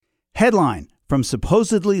Headline from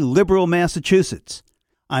supposedly liberal Massachusetts.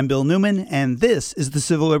 I'm Bill Newman, and this is the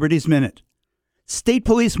Civil Liberties Minute. State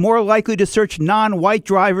police more likely to search non-white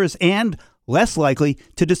drivers and less likely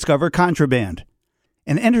to discover contraband.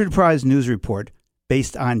 An Enterprise News report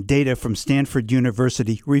based on data from Stanford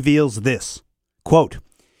University reveals this. Quote,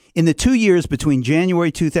 in the 2 years between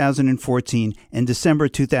January 2014 and December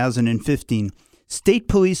 2015, state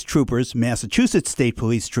police troopers, Massachusetts state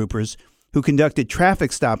police troopers, who conducted traffic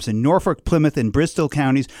stops in Norfolk, Plymouth, and Bristol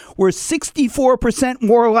counties were 64%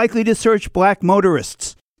 more likely to search black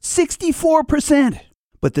motorists. 64%!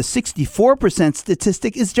 But the 64%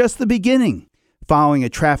 statistic is just the beginning. Following a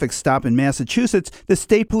traffic stop in Massachusetts, the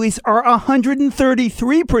state police are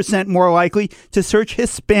 133% more likely to search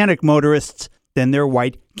Hispanic motorists than their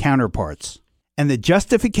white counterparts. And the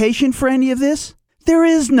justification for any of this? There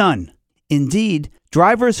is none. Indeed,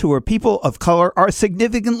 drivers who are people of color are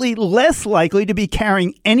significantly less likely to be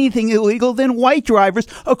carrying anything illegal than white drivers,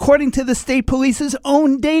 according to the state police's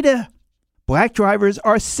own data. Black drivers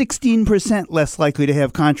are 16% less likely to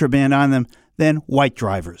have contraband on them than white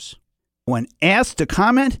drivers. When asked to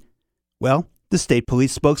comment, well, the state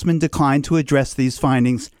police spokesman declined to address these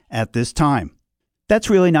findings at this time. That's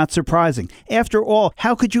really not surprising. After all,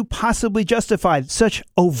 how could you possibly justify such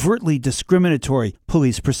overtly discriminatory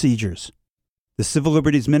police procedures? The Civil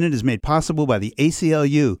Liberties Minute is made possible by the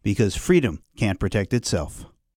ACLU because freedom can't protect itself.